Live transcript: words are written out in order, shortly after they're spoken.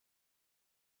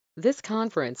This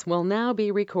conference will now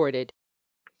be recorded.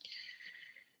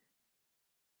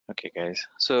 Okay, guys.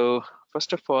 So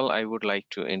first of all, I would like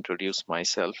to introduce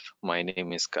myself. My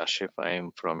name is Kashif. I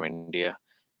am from India.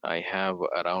 I have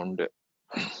around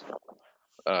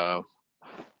uh,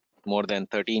 more than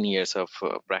 13 years of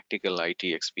practical IT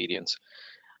experience.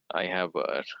 I have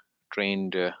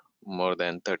trained more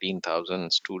than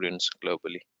 13,000 students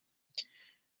globally.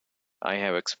 I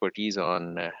have expertise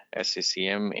on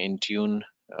SCCM, Intune,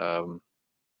 um,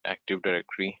 Active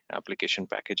Directory, application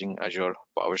packaging, Azure,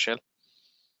 PowerShell.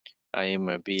 I am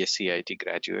a BSc IT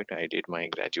graduate. I did my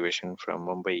graduation from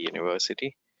Mumbai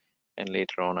University, and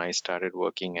later on I started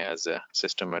working as a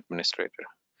system administrator.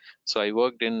 So I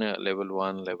worked in level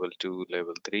 1, level 2,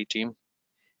 level 3 team.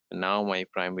 Now my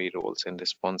primary roles and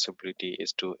responsibility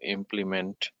is to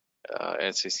implement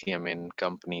SCCM in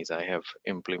companies. I have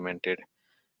implemented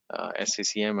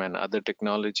SCCM and other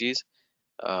technologies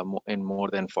in more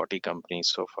than 40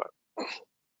 companies so far.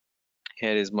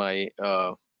 Here is my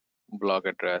blog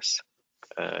address,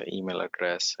 email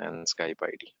address, and Skype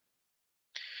ID.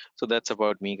 So that's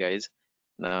about me, guys.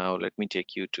 Now let me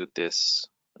take you to this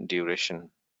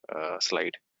duration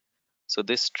slide. So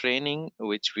this training,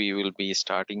 which we will be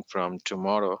starting from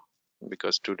tomorrow,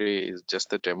 because today is just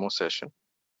the demo session,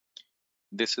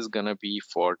 this is gonna be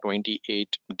for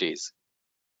 28 days,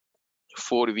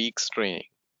 4 weeks training.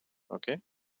 Okay,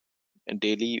 and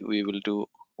daily we will do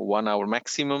 1 hour,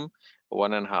 maximum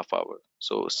 1.5 hours.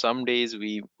 So some days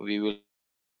we will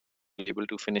be able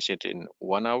to finish it in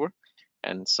 1 hour,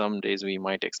 and some days we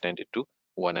might extend it to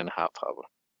 1.5 hours.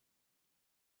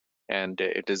 And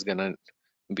it is gonna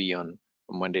be on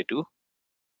Monday to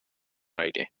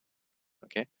Friday.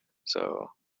 Okay, so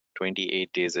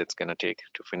 28 days it's gonna take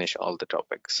to finish all the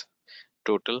topics.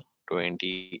 Total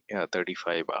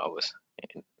 35 hours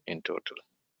in total.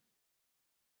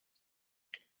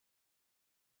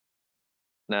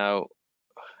 Now,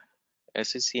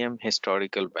 SCCM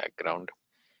historical background.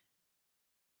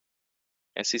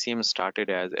 SCCM started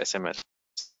as SMS,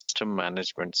 System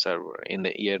Management Server, in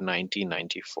the year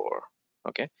 1994.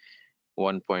 Okay,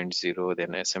 1.0,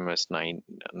 then SMS 2.0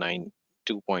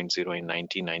 in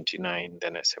 1999,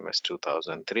 then SMS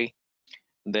 2003,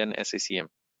 then SCCM.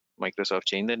 Microsoft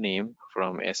changed the name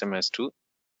from SMS to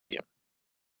SCCM.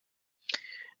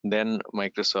 Then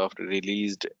Microsoft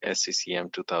released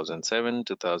SCCM 2007,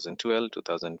 2012,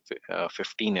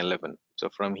 2015, 11. So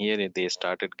from here they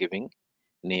started giving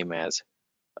name as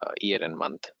year and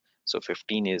month. So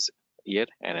 15 is year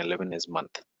and 11 is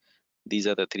month. These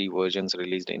are the 3 versions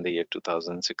released in the year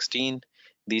 2016.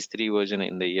 These 3 versions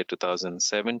in the year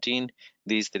 2017.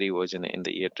 These 3 versions in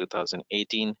the year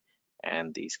 2018.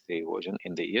 And these 3 versions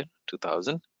in the year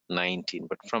 2019.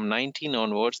 But from 19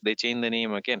 onwards, they changed the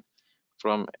name again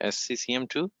from SCCM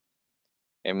to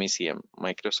MECM,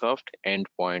 Microsoft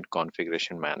Endpoint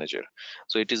Configuration Manager.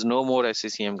 So it is no more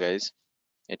SCCM, guys.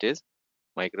 It is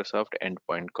Microsoft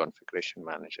Endpoint Configuration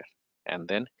Manager. And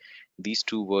then these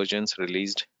 2 versions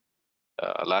released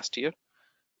last year,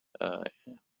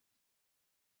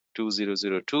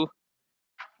 2002,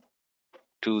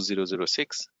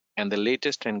 2006, and the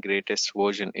latest and greatest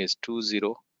version is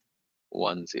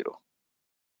 2010.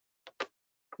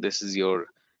 This is your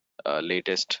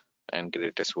latest and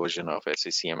greatest version of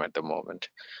SCCM at the moment.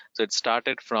 So it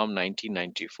started from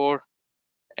 1994,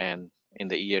 and in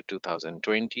the year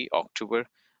 2020, October,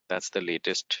 that's the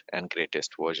latest and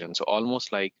greatest version. So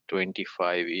almost like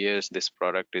 25 years, this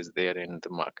product is there in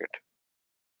the market.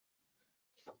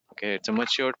 Okay, it's a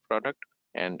matured product,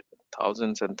 and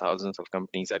thousands and thousands of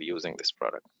companies are using this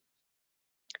product.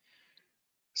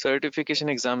 Certification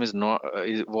exam is not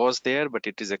was there, but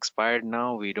it is expired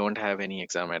now. We don't have any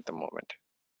exam at the moment.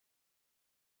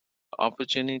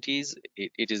 Opportunities,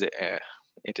 it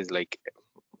is like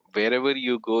wherever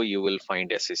you go, you will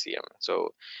find SCCM.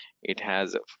 So it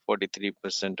has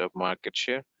 43% of market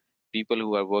share. People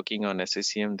who are working on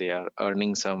SCCM, they are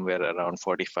earning somewhere around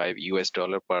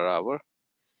 $45 per hour.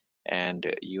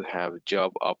 And you have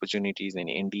job opportunities in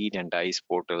Indeed and Dice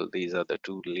portal. These are the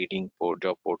 2 leading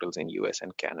job portals in US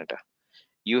and Canada.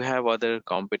 You have other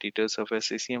competitors of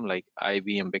SCCM like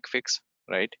IBM BigFix,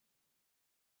 right?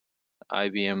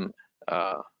 IBM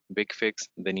BigFix.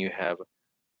 Then you have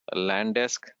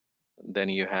Landesk. Then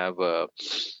you have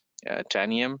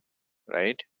Tanium,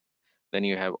 right? Then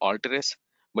you have Alteris.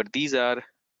 But these are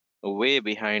way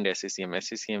behind SCCM.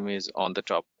 SCCM is on the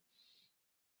top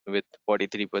with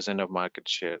 43% of market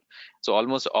share. So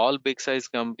almost all big size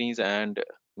companies and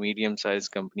medium sized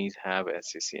companies have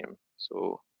SCCM.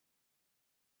 So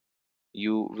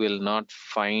you will not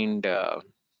find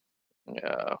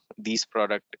these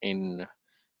product in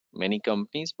many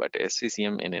companies, but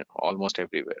SCCM in it, almost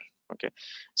everywhere. Okay,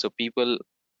 so people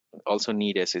also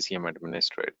need SCCM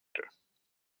administrator.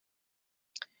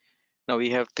 Now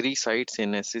we have three sites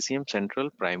in SCCM: central,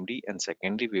 primary, and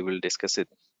secondary. We will discuss it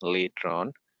later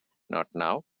on, not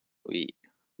now.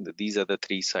 These are the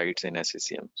three sites in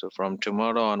SCCM. So from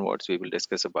tomorrow onwards, we will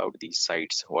discuss about these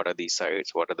sites. What are these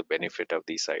sites? What are the benefit of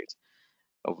these sites?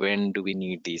 When do we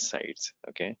need these sites?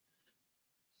 Okay.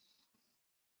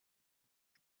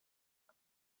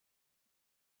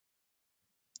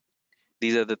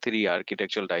 These are the three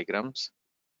architectural diagrams.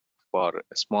 For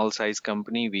a small size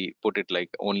company, we put it like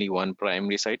only one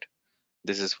primary site.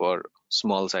 This is for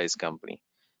small size company.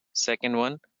 Second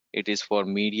one, it is for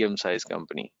medium size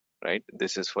company, right?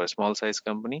 This is for a small size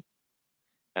company,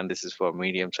 and this is for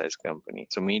medium size company.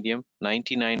 So medium,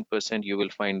 99% you will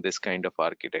find this kind of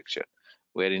architecture,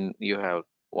 wherein you have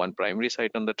one primary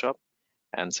site on the top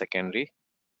and secondary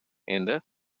in the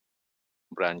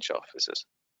branch offices.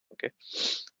 Okay.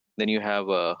 Then you have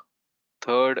a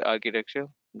third architecture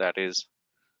that is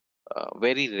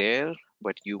very rare,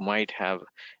 but you might have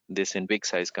this in big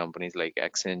size companies like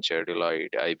Accenture,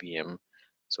 Deloitte, IBM.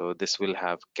 So this will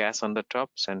have CAS on the top,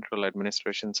 central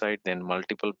administration side, then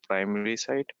multiple primary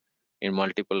site in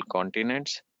multiple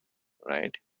continents,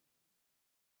 right?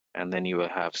 And then you will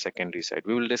have secondary side.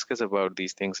 We will discuss about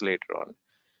these things later on,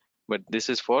 but this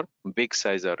is for big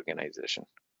size organization.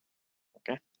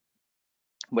 Okay,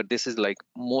 but this is like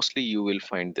mostly you will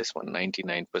find this one.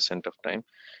 99% of time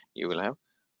you will have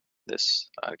this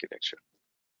architecture.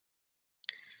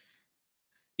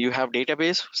 You have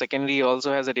database. Secondary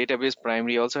also has a database,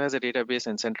 primary also has a database,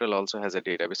 and central also has a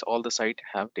database. All the site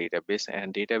have database,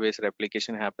 and database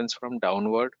replication happens from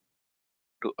downward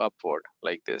to upward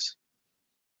like this.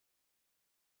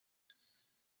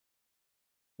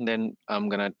 Then I'm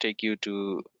gonna take you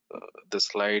to the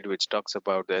slide which talks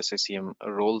about the SCCM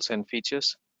roles and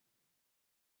features.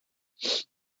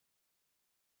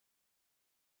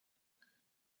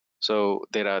 So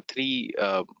there are three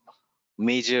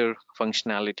major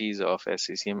functionalities of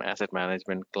SCCM: asset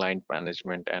management, client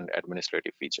management, and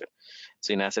administrative feature.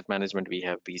 So in asset management, we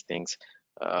have these things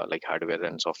like hardware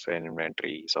and software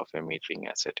inventory, software metering,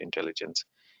 asset intelligence.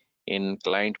 In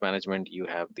client management, you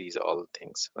have these all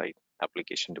things, right?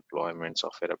 Application deployment,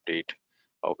 software update,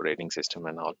 operating system,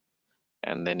 and all.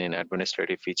 And then in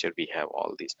administrative feature, we have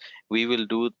all these. We will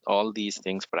do all these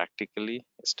things practically,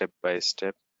 step by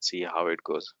step, see how it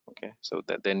goes. Okay, so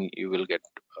that then you will get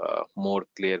a more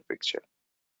clear picture.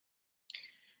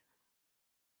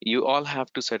 You all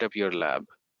have to set up your lab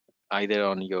either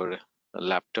on your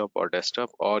laptop or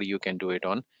desktop, or you can do it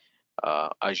on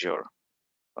Azure,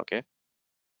 okay,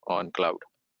 on cloud.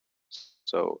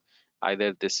 So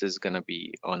either this is going to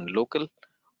be on local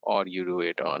or you do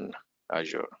it on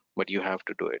Azure, but you have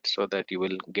to do it so that you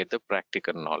will get the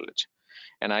practical knowledge.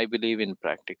 And I believe in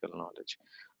practical knowledge.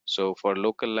 So for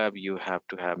local lab, you have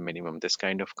to have minimum this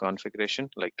kind of configuration,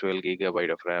 like 12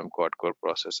 gigabyte of RAM, quad core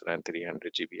processor, and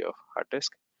 300 GB of hard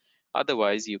disk.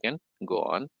 Otherwise, you can go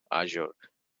on Azure.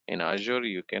 In Azure,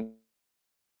 you can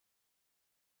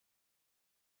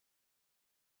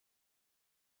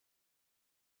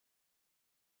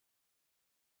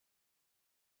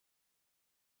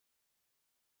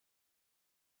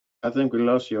I think we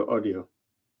lost your audio.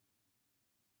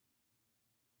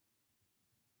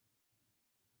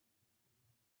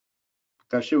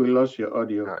 Kashi, we lost your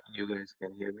audio. you guys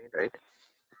can hear me, right?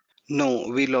 No,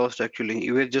 we lost actually.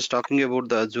 You were just talking about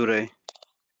the Azure.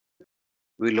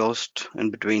 We lost in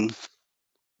between.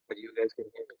 But you guys can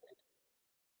hear me.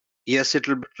 Yes,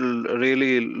 it'll be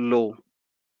really low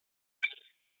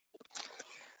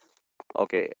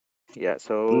Okay. Yeah.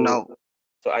 now.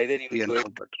 So either you Yeah, do it now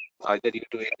better. either you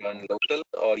do it on local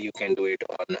or you can do it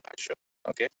on Azure.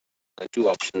 Okay. The two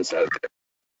options are there.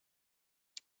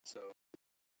 So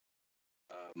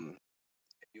um,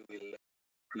 you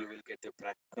will get the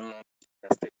practical knowledge.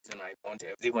 That's the reason I want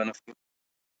every one of you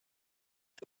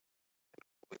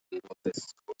to know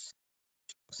this course.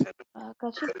 Set up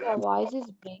Kashif, the your lab. voice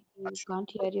is breaking. We can't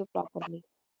hear you properly.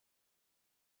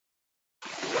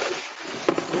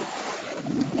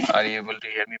 Are you able to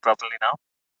hear me properly now?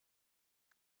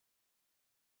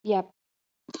 Yep.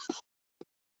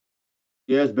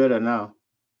 Yes, better now.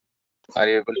 Are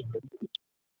you able to?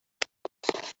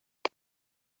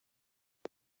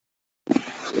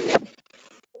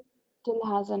 Still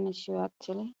has an issue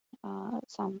actually.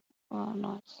 Some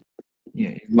noise.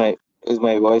 Yeah. Is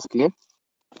my voice clear?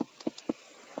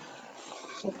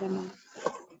 Better now.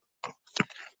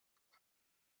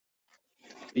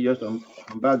 Just some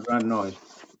background noise.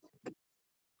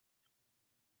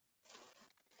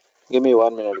 Give me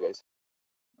 1 minute, guys.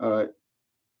 All right.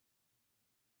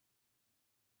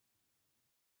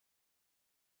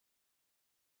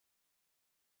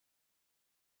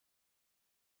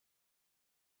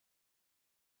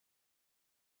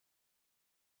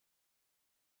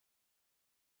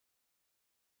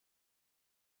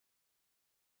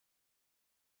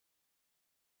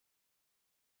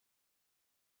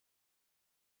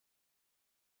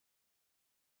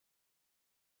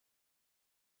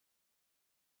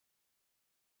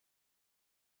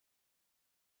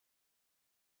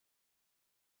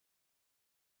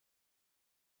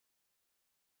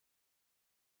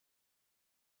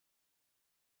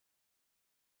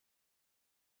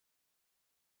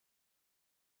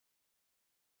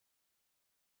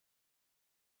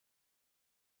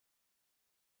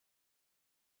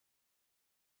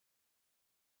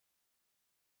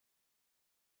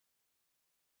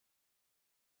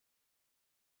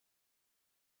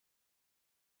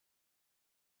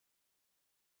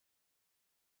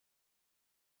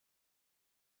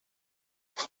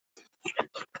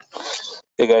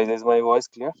 Hey guys, is my voice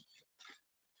clear?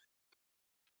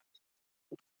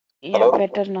 Yeah, Hello?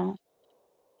 better now.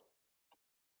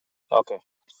 Okay.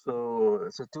 So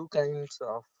two kinds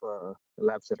of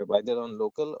lab setup, either on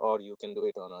local or you can do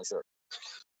it on Azure.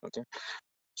 Okay.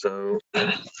 So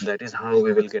that is how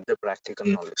we will get the practical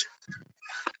knowledge.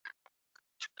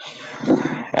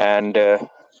 And I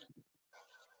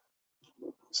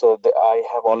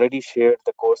have already shared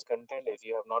the course content. If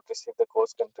you have not received the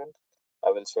course content, I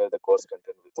will share the course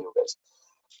content with you guys.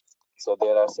 So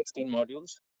there are 16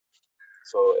 modules.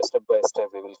 So step by step,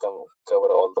 we will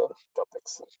cover all the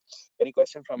topics. Any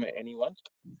question from anyone?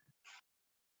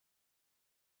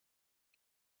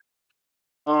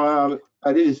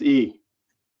 This is E.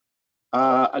 Is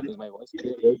my voice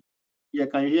clear? Yeah,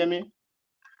 can you hear me?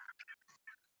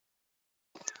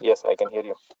 Yes, I can hear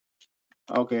you.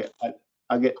 Okay.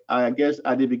 I guess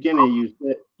at the beginning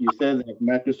you said that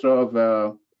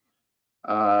Microsoft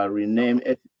renamed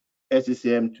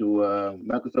SCCM to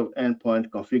Microsoft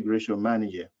Endpoint Configuration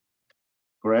Manager,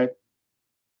 correct?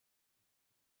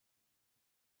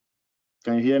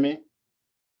 Can you hear me?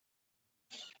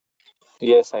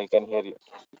 Yes, I can hear you.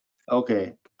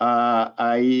 Okay.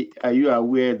 Are you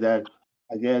aware that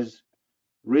I guess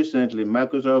recently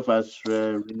Microsoft has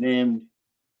renamed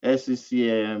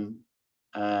SCCM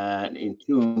and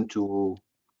Intune to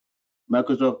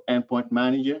Microsoft Endpoint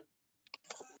Manager?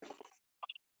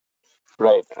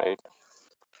 Right.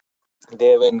 They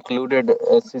have included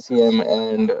SCCM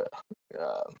and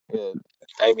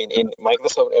I mean in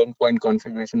Microsoft Endpoint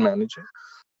Configuration Manager,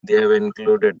 they have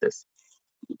included this.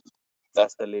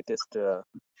 That's the latest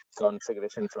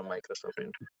configuration from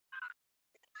Microsoft.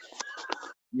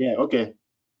 Yeah. Okay.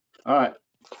 All right.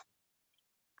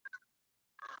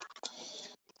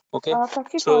 Okay.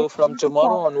 Kashif, are So you from going to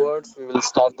tomorrow start? onwards, we will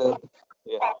start the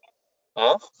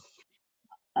Huh?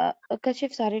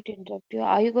 Kashif, sorry to interrupt you.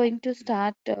 Are you going to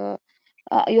start? You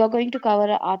are going to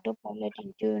cover autopilot,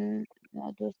 Intune,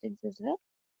 those things as well?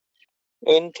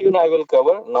 Intune I will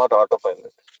cover, not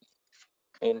autopilot.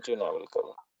 Intune I will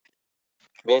cover.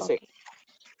 Okay.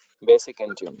 Basic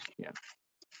Intune.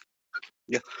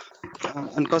 Yeah.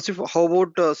 And Kasif, how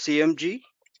about CMG?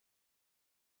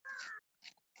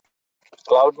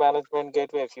 Cloud Management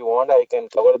Gateway, if you want, I can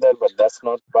cover that, but that's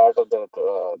not part of the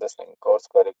this thing course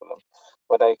curriculum.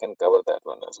 But I can cover that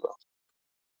one as well.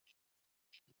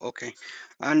 Okay.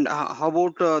 And how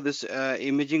about this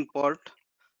imaging part?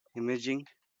 Imaging.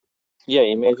 Yeah,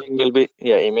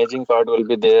 imaging part will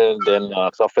be there. Then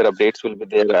software updates will be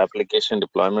there. Application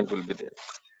deployment will be there.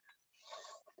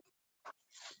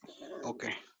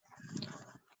 Okay.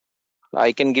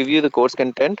 I can give you the course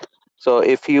content. So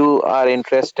if you are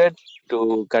interested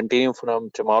to continue from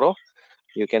tomorrow,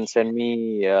 you can send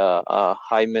me a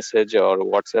hi message or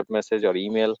WhatsApp message or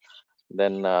email.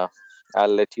 Then I'll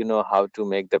let you know how to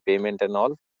make the payment and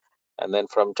all. And then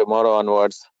from tomorrow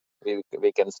onwards, we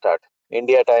can start.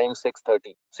 India time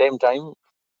 6:30, same time.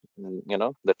 You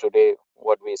know, the today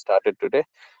what we started today,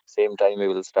 same time we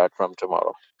will start from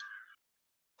tomorrow.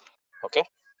 Okay.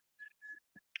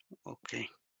 Okay.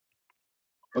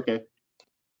 Okay.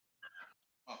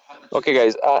 Okay,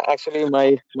 guys. Actually,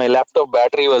 my laptop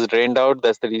battery was drained out.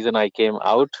 That's the reason I came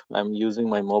out. I'm using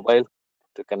my mobile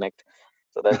to connect.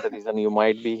 So that's the reason you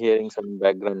might be hearing some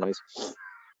background noise.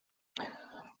 How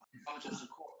much is the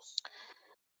course?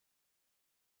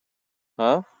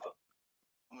 Huh?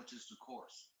 How much is the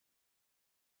course?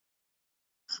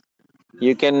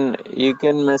 You can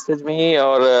message me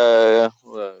or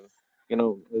you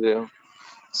know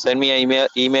send me an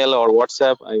email or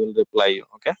WhatsApp. I will reply you.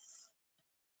 Okay.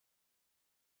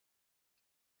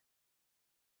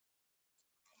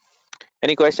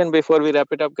 Any question before we wrap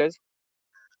it up, guys?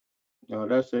 No,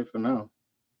 that's it for now.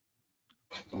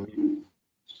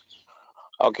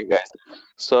 Okay, guys.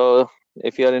 So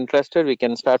if you are interested, we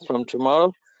can start from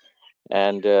tomorrow.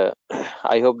 And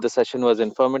I hope the session was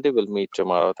informative. We'll meet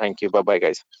tomorrow. Thank you. Bye-bye,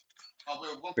 guys.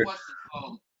 One Good.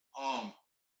 question.